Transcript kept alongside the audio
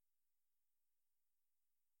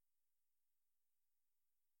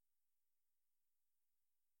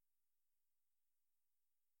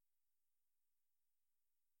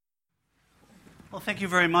Well, thank you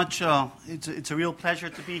very much. It's a real pleasure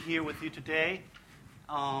to be here with you today.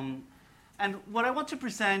 And what I want to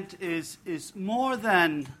present is more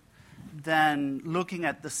than looking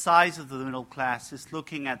at the size of the middle class, is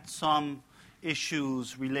looking at some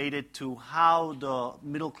issues related to how the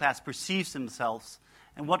middle class perceives themselves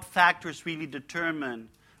and what factors really determine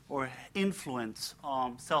or influence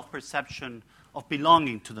self-perception of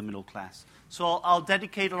belonging to the middle class. So I'll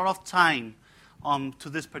dedicate a lot of time to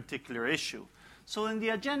this particular issue. So in the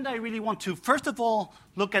agenda, I really want to, first of all,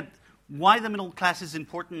 look at why the middle class is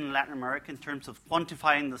important in Latin America in terms of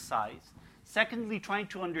quantifying the size. Secondly, trying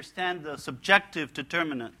to understand the subjective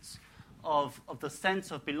determinants of the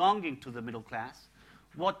sense of belonging to the middle class,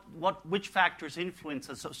 which factors influence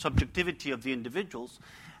the subjectivity of the individuals.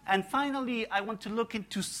 And finally, I want to look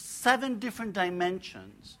into 7 different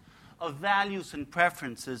dimensions of values and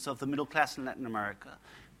preferences of the middle class in Latin America,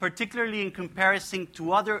 particularly in comparison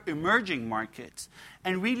to other emerging markets,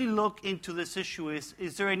 and really look into this issue: is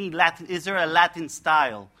there a Latin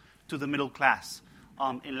style to the middle class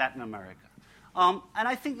in Latin America? And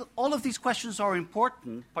I think all of these questions are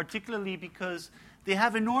important, particularly because they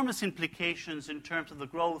have enormous implications in terms of the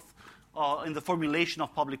growth in the formulation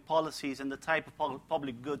of public policies and the type of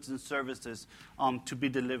public goods and services to be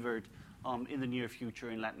delivered in the near future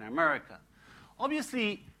in Latin America.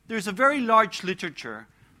 Obviously, there's a very large literature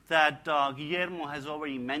that Guillermo has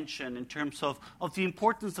already mentioned in terms of the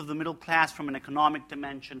importance of the middle class from an economic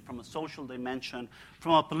dimension, from a social dimension,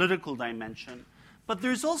 from a political dimension. But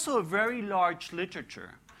there's also a very large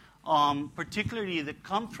literature, particularly that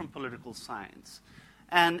comes from political science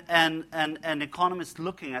and economists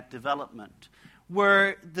looking at development,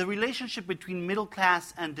 where the relationship between middle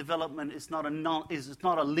class and development is not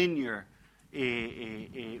a linear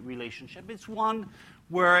relationship. It's one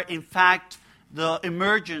where, in fact, the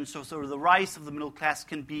emergence or sort of the rise of the middle class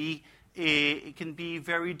can be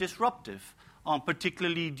very disruptive,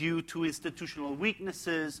 particularly due to institutional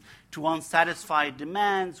weaknesses, to unsatisfied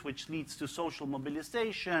demands, which leads to social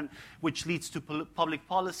mobilization, which leads to public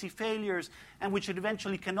policy failures, and which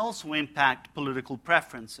eventually can also impact political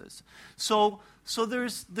preferences. So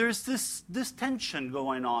there's this tension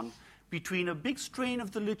going on between a big strain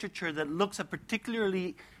of the literature that looks at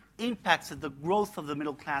particularly impacts that the growth of the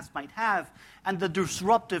middle class might have, and the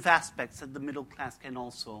disruptive aspects that the middle class can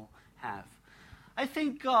also have. I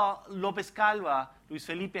think López Calva, Luis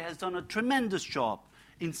Felipe, has done a tremendous job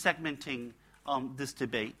in segmenting this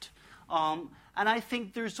debate. And I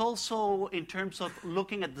think there's also, in terms of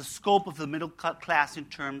looking at the scope of the middle class in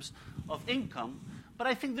terms of income, but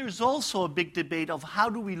I think there's also a big debate of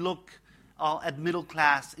how do we look at middle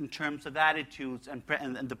class in terms of attitudes and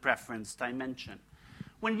the preference dimension.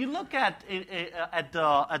 When you look at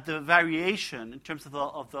the variation in terms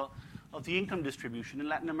of the income distribution in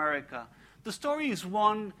Latin America, the story is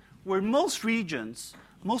one where most regions,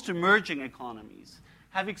 most emerging economies,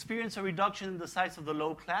 have experienced a reduction in the size of the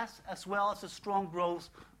low class, as well as a strong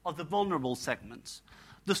growth of the vulnerable segments.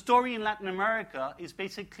 The story in Latin America is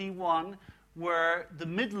basically one where the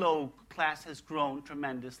mid-low class has grown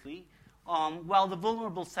tremendously, while the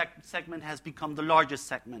vulnerable segment has become the largest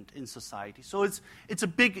segment in society. So it's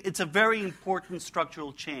a very important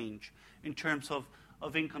structural change in terms of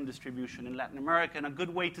income distribution in Latin America. And a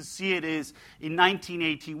good way to see it is in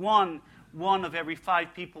 1981, 1 of every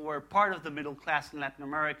 5 people were part of the middle class in Latin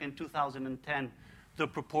America. In 2010, the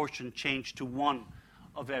proportion changed to 1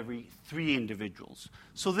 of every 3 individuals.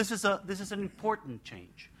 So this is an important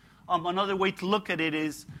change. Another way to look at it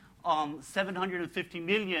is 750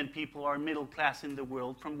 million people are middle class in the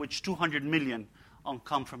world, from which 200 million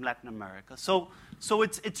come from Latin America. So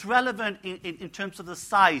it's relevant in terms of the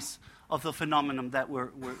size of the phenomenon that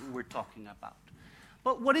we're talking about.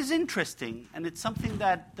 But what is interesting, and it's something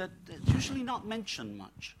that's usually not mentioned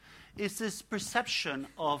much, is this perception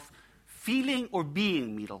of feeling or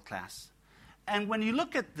being middle class. And when you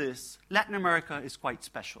look at this, Latin America is quite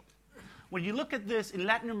special. When you look at this, in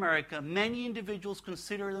Latin America, many individuals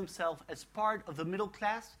consider themselves as part of the middle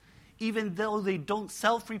class, even though they don't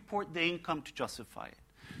self-report the income to justify it.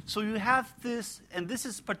 So you have this, and this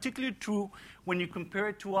is particularly true when you compare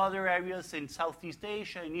it to other areas in Southeast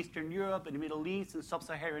Asia, in Eastern Europe, in the Middle East, in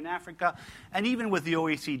Sub-Saharan Africa, and even with the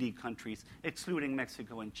OECD countries, excluding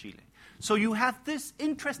Mexico and Chile. So you have this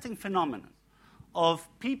interesting phenomenon of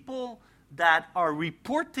people that are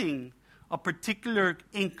reporting a particular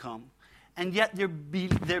income, and yet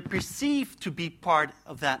they're perceived to be part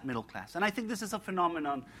of that middle class. And I think this is a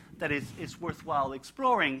phenomenon that is worthwhile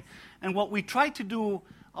exploring. And what we try to do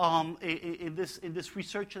in this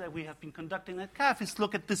research that we have been conducting at CAF is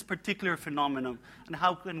look at this particular phenomenon and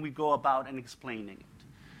how can we go about and explaining it.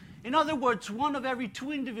 In other words, 1 of every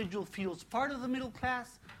 2 individuals feels part of the middle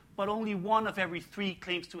class, but only 1 of every 3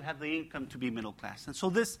 claims to have the income to be middle class. And so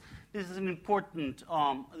this is an important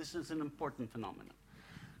phenomenon.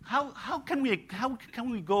 How can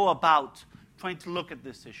we go about trying to look at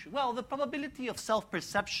this issue? Well, the probability of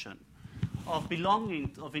self-perception of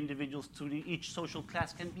belonging of individuals to each social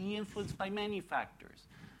class can be influenced by many factors: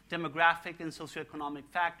 demographic and socioeconomic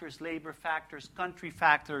factors, labor factors, country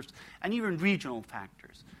factors, and even regional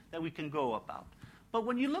factors that we can go about. But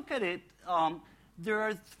when you look at it, there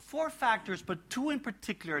are 4 factors, but 2 in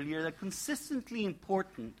particular that are consistently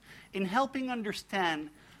important in helping understand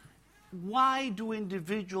why do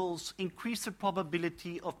individuals increase the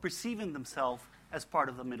probability of perceiving themselves as part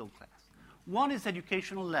of the middle class. One is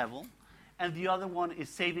educational level, and the other one is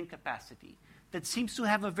saving capacity. That seems to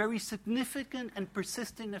have a very significant and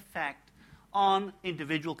persistent effect on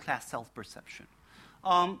individual class self-perception.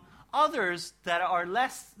 Others that are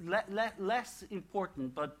less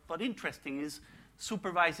important but interesting is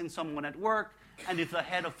supervising someone at work and if the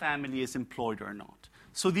head of family is employed or not.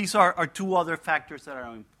 So these are 2 other factors that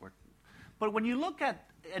are important. But when you look at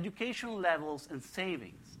educational levels and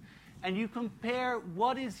savings, and you compare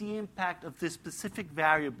what is the impact of this specific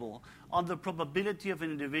variable on the probability of an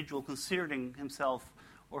individual considering himself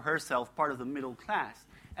or herself part of the middle class,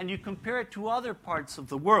 and you compare it to other parts of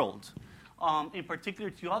the world, in particular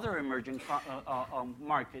to other emerging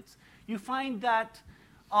markets, you find that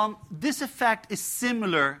this effect is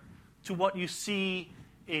similar to what you see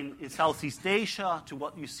in Southeast Asia, to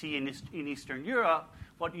what you see in Eastern Europe,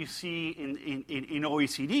 what you see in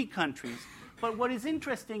OECD countries. But what is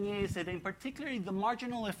interesting is that in particular the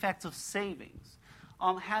marginal effects of savings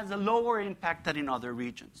has a lower impact than in other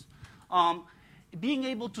regions. Being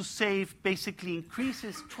able to save basically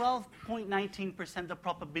increases 12.19% the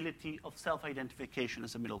probability of self-identification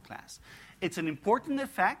as a middle class. It's an important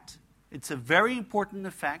effect. It's a very important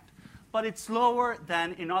effect, but it's lower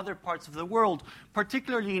than in other parts of the world,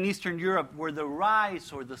 particularly in Eastern Europe, where the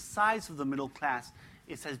rise or the size of the middle class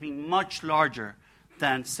has been much larger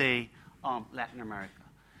than, say, Latin America.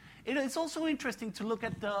 It's also interesting to look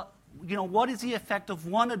at what is the effect of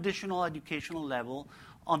 1 additional educational level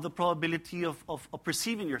on the probability of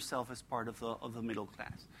perceiving yourself as part of the middle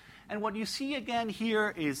class. And what you see again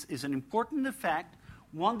here is an important effect,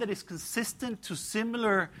 one that is consistent to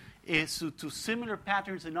similar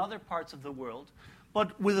patterns in other parts of the world,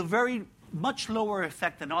 but with a very much lower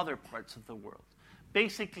effect than other parts of the world.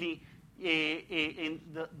 Basically, in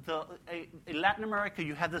Latin America,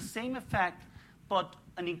 you have the same effect, but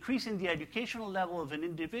an increase in the educational level of an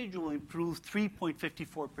individual improves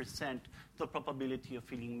 3.54% the probability of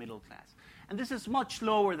feeling middle class. And this is much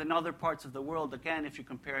lower than other parts of the world. Again, if you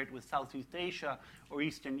compare it with Southeast Asia or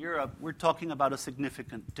Eastern Europe, we're talking about a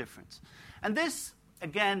significant difference. And this,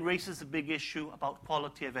 again, raises a big issue about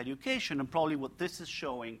quality of education. And probably what this is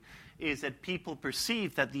showing is that people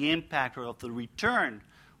perceive that the impact or of the return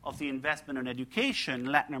of the investment in education in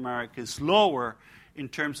Latin America is lower in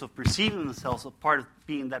terms of perceiving themselves as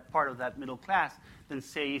being part of that middle class than,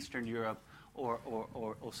 say, Eastern Europe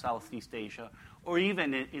or Southeast Asia, or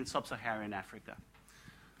even in sub-Saharan Africa.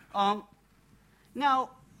 Now,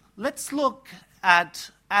 let's look at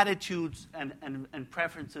attitudes and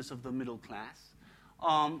preferences of the middle class,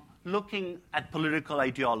 looking at political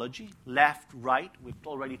ideology, left, right. We've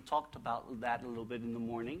already talked about that a little bit in the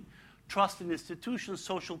morning. Trust in institutions,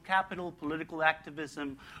 social capital, political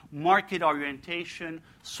activism, market orientation,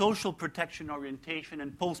 social protection orientation,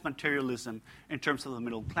 and post-materialism in terms of the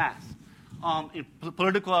middle class. In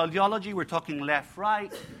political ideology, we're talking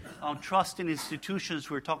left-right. Trust in institutions,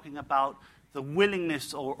 we're talking about the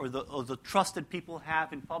willingness or the trust that people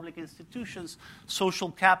have in public institutions.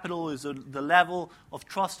 Social capital is the level of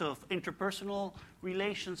trust of interpersonal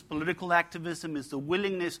relations. Political activism is the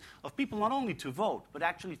willingness of people not only to vote, but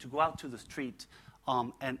actually to go out to the street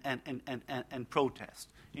and protest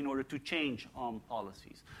in order to change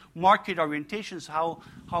policies. Market orientation is how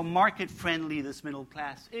market-friendly this middle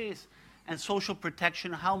class is. And social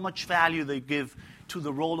protection, how much value they give to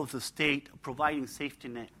the role of the state providing safety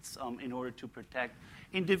nets in order to protect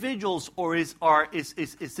individuals, or is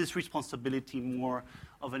this responsibility more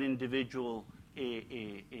of an individual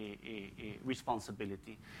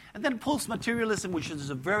responsibility? And then post-materialism, which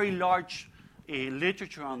is a very large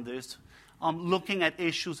literature on this, looking at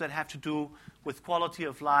issues that have to do with quality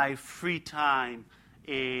of life, free time,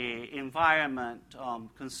 environment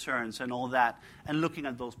concerns and all that, and looking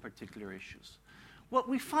at those particular issues. What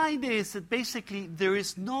we find is that basically there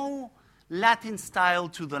is no Latin style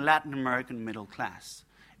to the Latin American middle class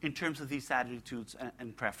in terms of these attitudes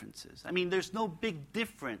and preferences. I mean, there's no big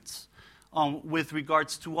difference with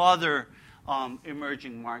regards to other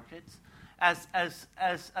emerging markets. As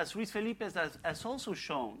Luis Felipe has also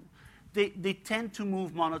shown, they tend to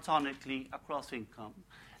move monotonically across income.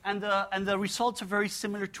 And the results are very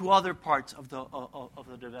similar to other parts of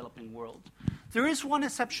the developing world. There is one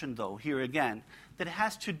exception, though, here again, that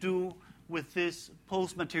has to do with these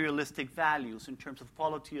post-materialistic values in terms of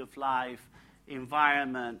quality of life,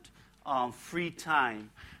 environment, free time,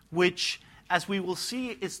 which, as we will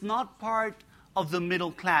see, is not part of the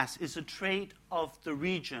middle class. It's a trait of the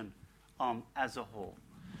region as a whole.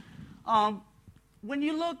 When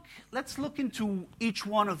you look, let's look into each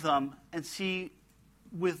one of them and see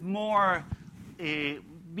with more,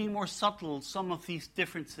 being more subtle, some of these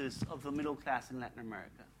differences of the middle class in Latin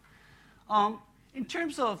America. In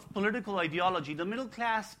terms of political ideology, the middle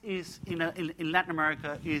class is in Latin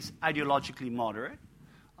America is ideologically moderate,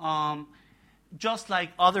 just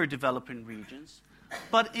like other developing regions.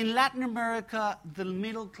 But in Latin America, the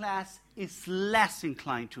middle class is less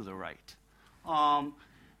inclined to the right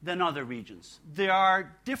than other regions. There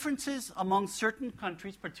are differences among certain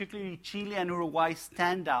countries, particularly Chile and Uruguay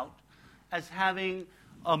stand out as having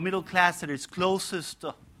a middle class that is closest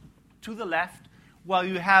to the left, while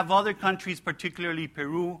you have other countries, particularly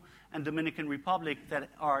Peru and Dominican Republic, that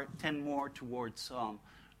tend more towards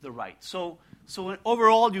the right. So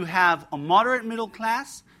overall, you have a moderate middle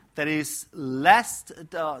class that is less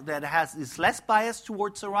biased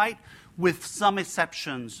towards the right, with some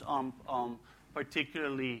exceptions,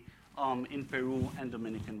 particularly in Peru and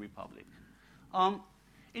Dominican Republic.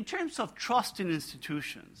 In terms of trust in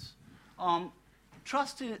institutions,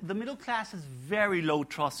 the middle class has very low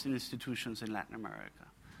trust in institutions in Latin America.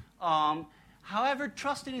 However,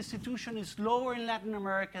 trust in institutions is lower in Latin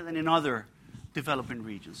America than in other developing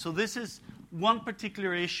regions. So this is one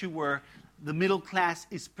particular issue where the middle class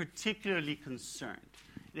is particularly concerned.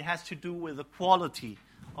 It has to do with the quality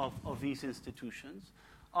of these institutions.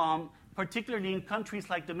 Particularly in countries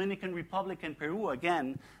like Dominican Republic and Peru,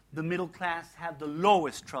 again, the middle class have the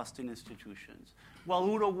lowest trust in institutions. While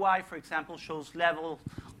Uruguay, for example, shows level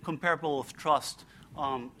comparable of trust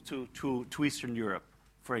to Eastern Europe,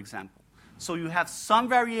 for example. So you have some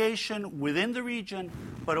variation within the region,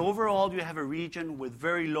 but overall you have a region with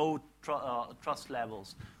very low trust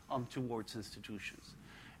levels towards institutions.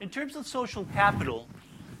 In terms of social capital,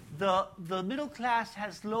 the middle class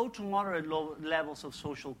has low to moderate low levels of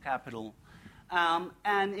social capital.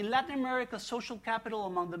 And in Latin America, social capital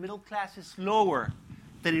among the middle class is lower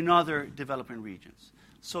than in other developing regions.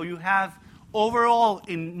 So you have overall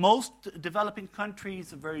in most developing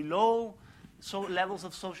countries very low levels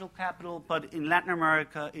of social capital, but in Latin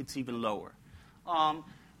America it's even lower.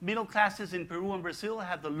 Middle classes in Peru and Brazil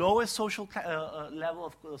have the lowest level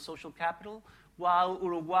of social capital, while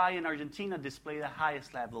Uruguay and Argentina display the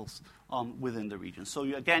highest levels within the region. So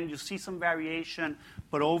you see some variation,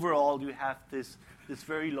 but overall you have this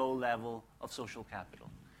very low level of social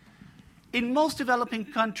capital. In most developing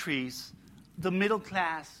countries, the middle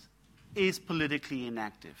class is politically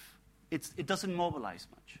inactive. It doesn't mobilize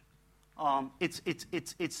much. It's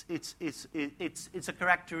a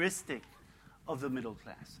characteristic of the middle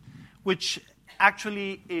class, which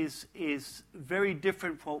actually is very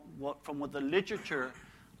different from what the literature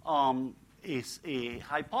is a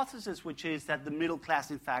hypothesis, which is that the middle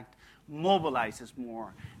class, in fact, mobilizes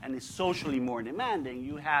more and is socially more demanding.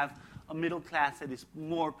 You have a middle class that is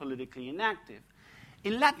more politically inactive.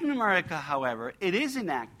 In Latin America, however, it is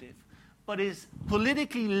inactive, but is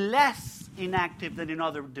politically less inactive than in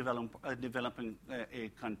other developing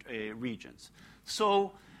regions.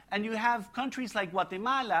 So, and you have countries like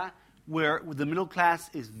Guatemala, where the middle class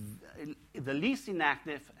is the least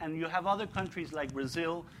inactive, and you have other countries like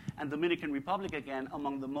Brazil and Dominican Republic, again,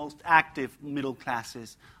 among the most active middle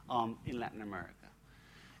classes in Latin America.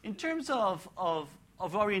 In terms of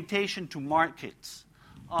orientation to markets,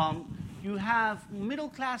 you have middle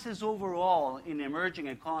classes overall in emerging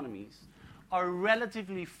economies are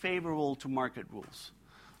relatively favorable to market rules.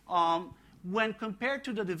 When compared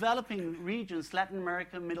to the developing regions, Latin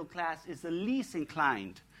American middle class is the least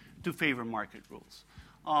inclined to favor market rules.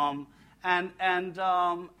 And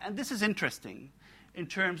this is interesting in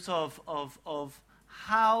terms of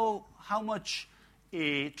how much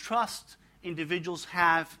trust individuals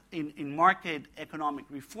have in market economic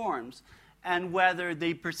reforms, and whether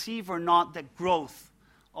they perceive or not that growth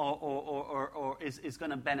or is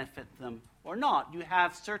going to benefit them or not. You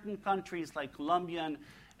have certain countries like Colombia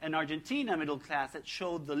and Argentina middle class that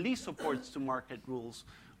showed the least supports to market rules,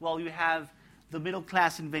 while you have the middle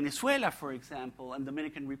class in Venezuela, for example, and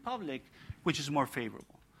Dominican Republic, which is more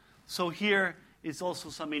favorable. So here is also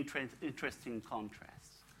some interesting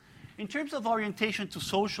contrasts. In terms of orientation to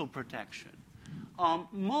social protection,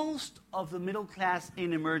 most of the middle class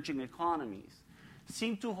in emerging economies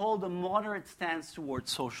seem to hold a moderate stance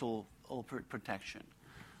towards social protection.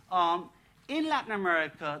 In Latin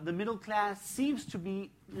America, the middle class seems to be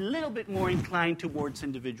a little bit more inclined towards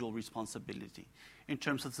individual responsibility in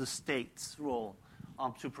terms of the state's role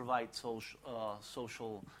to provide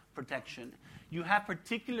social protection. You have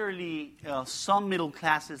particularly some middle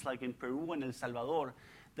classes, like in Peru and El Salvador,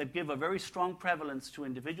 that give a very strong prevalence to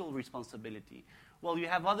individual responsibility. Well, you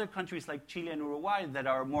have other countries like Chile and Uruguay that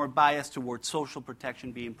are more biased towards social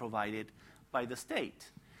protection being provided by the state.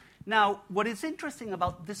 Now, what is interesting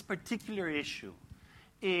about this particular issue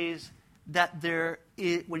is that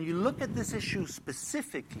when you look at this issue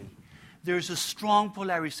specifically, there's a strong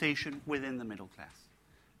polarization within the middle class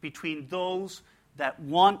between those that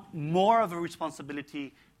want more of a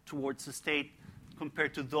responsibility towards the state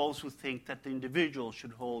compared to those who think that the individual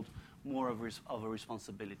should hold more of a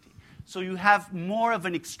responsibility. So you have more of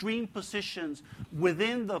an extreme positions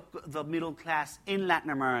within the middle class in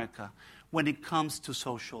Latin America when it comes to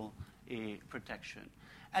social protection.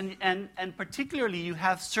 And particularly you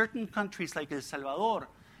have certain countries like El Salvador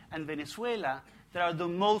and Venezuela that are the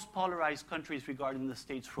most polarized countries regarding the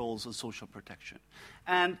state's roles of social protection.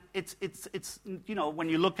 And it's when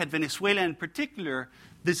you look at Venezuela in particular,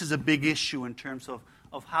 this is a big issue in terms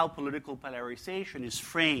of how political polarization is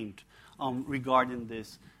framed regarding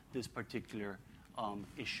this particular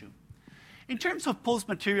issue. In terms of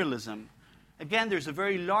post-materialism, again, there's a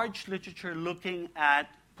very large literature looking at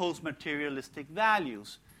post-materialistic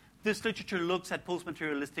values. This literature looks at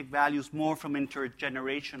post-materialistic values more from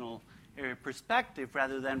intergenerational perspective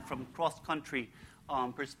rather than from cross-country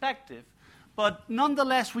perspective. But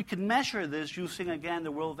nonetheless, we can measure this using, again,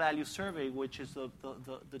 the World Value Survey, which is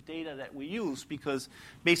the data that we use, because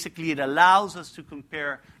basically it allows us to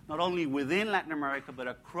compare not only within Latin America, but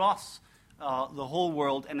across the whole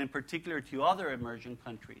world, and in particular to other emerging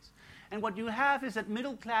countries. And what you have is that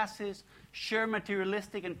middle classes share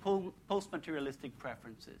materialistic and post-materialistic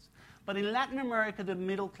preferences. But in Latin America, the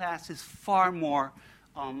middle class is far more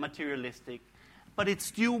materialistic, but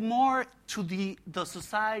it's due more to the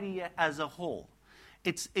society as a whole.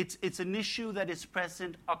 It's an issue that is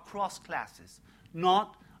present across classes,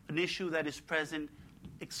 not an issue that is present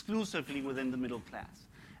exclusively within the middle class.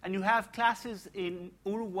 And you have classes in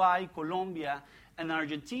Uruguay, Colombia, and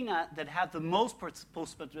Argentina that have the most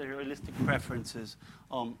post-materialistic preferences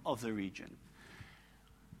of the region.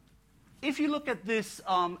 If you look at this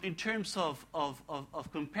in terms of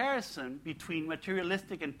comparison between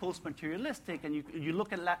materialistic and post-materialistic, and you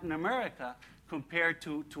look at Latin America compared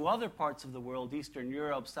to other parts of the world, Eastern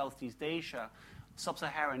Europe, Southeast Asia,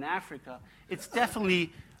 Sub-Saharan Africa, it's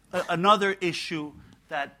definitely another issue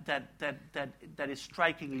that is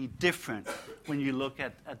strikingly different when you look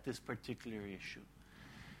at this particular issue.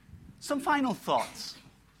 Some final thoughts.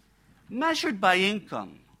 Measured by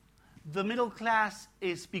income, the middle class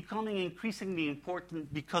is becoming increasingly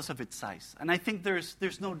important because of its size. And I think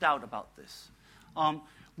there's no doubt about this.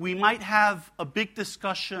 We might have a big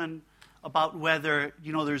discussion about whether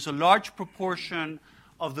there's a large proportion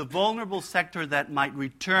of the vulnerable sector that might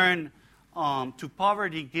return to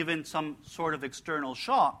poverty given some sort of external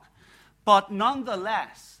shock. But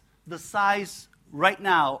nonetheless, the size right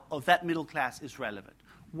now of that middle class is relevant.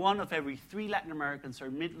 1 of every 3 Latin Americans are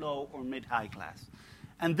mid-low or mid-high class.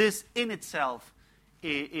 And this in itself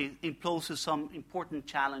imposes some important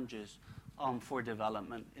challenges for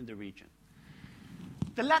development in the region.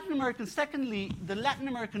 Secondly, the Latin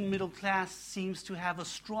American middle class seems to have a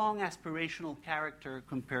strong aspirational character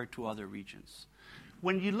compared to other regions.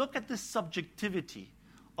 When you look at the subjectivity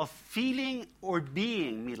of feeling or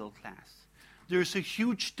being middle class, there's a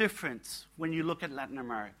huge difference when you look at Latin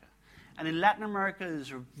America. And in Latin America,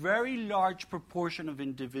 there's a very large proportion of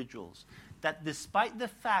individuals that, despite the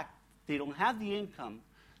fact they don't have the income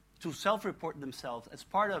to self-report themselves as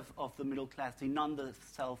part of the middle class, they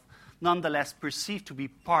nonetheless perceive to be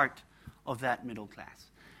part of that middle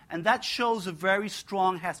class. And that shows a very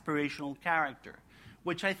strong aspirational character,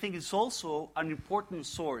 which I think is also an important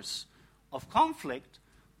source of conflict,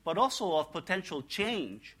 but also of potential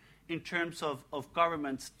change in terms of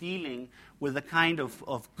governments dealing with the kind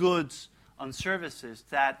of goods and services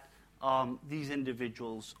that these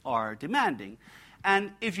individuals are demanding.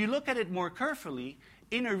 And if you look at it more carefully,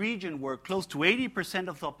 in a region where close to 80%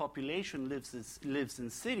 of the population lives in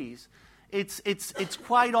cities, it's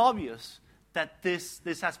quite obvious that this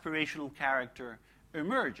aspirational character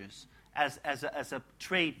emerges as a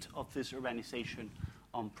trait of this urbanization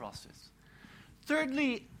process.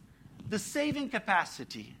 Thirdly, the saving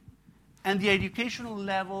capacity and the educational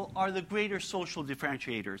level are the greater social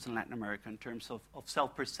differentiators in Latin America in terms of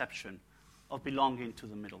self-perception, of belonging to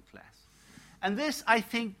the middle class. And this, I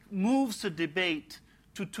think, moves the debate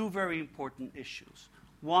to two very important issues.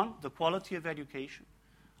 One, the quality of education,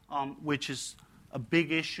 which is a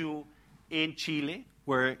big issue in Chile,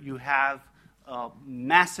 where you have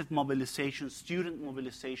massive mobilization, student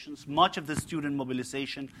mobilizations, much of the student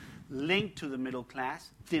mobilization linked to the middle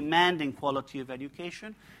class, demanding quality of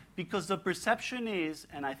education, because the perception is,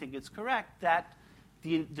 and I think it's correct, that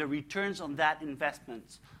the returns on that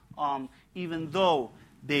investment, even though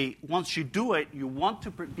once you do it, you want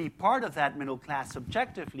to be part of that middle class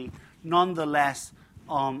subjectively, nonetheless,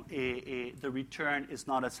 the return is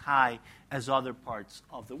not as high as other parts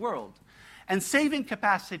of the world. And saving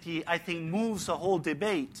capacity, I think, moves the whole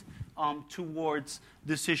debate towards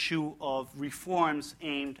this issue of reforms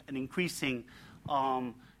aimed at increasing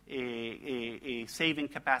a saving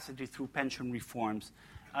capacity through pension reforms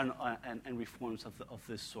and reforms of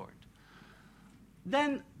this sort.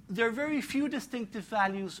 Then there are very few distinctive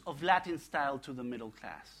values of Latin style to the middle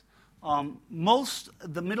class.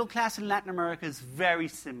 The middle class in Latin America is very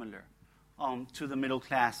similar to the middle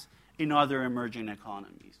class in other emerging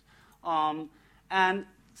economies. But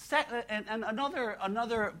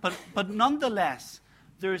nonetheless,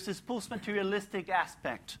 there is this post-materialistic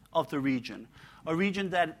aspect of the region, a region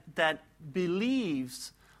that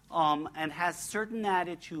believes and has certain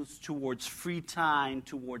attitudes towards free time,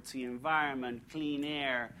 towards the environment, clean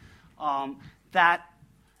air, that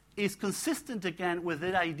is consistent, again, with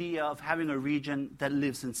the idea of having a region that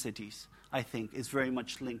lives in cities, I think, is very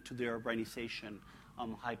much linked to the urbanization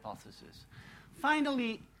hypothesis.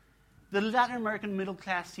 Finally, the Latin American middle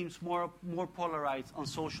class seems more polarized on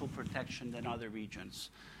social protection than other regions.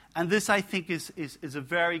 And this, I think, is a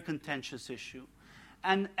very contentious issue.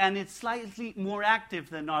 And it's slightly more active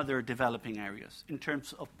than other developing areas in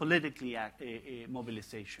terms of politically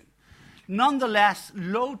mobilization. Nonetheless,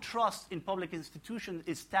 low trust in public institutions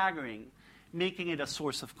is staggering, making it a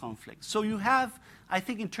source of conflict. So you have, I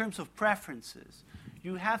think, in terms of preferences,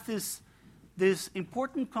 you have this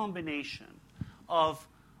important combination of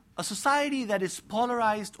a society that is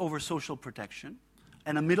polarized over social protection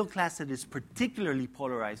and a middle class that is particularly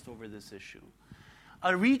polarized over this issue.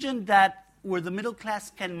 A region where the middle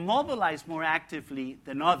class can mobilize more actively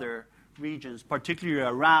than other regions, particularly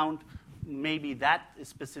around maybe that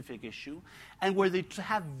specific issue, and where they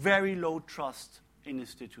have very low trust in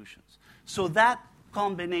institutions. So that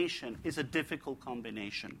combination is a difficult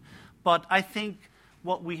combination. But I think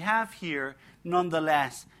what we have here,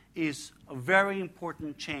 nonetheless, is a very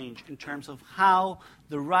important change in terms of how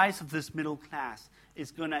the rise of this middle class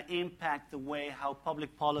is going to impact the way how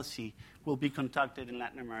public policy will be conducted in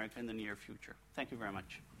Latin America in the near future. Thank you very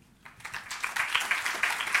much.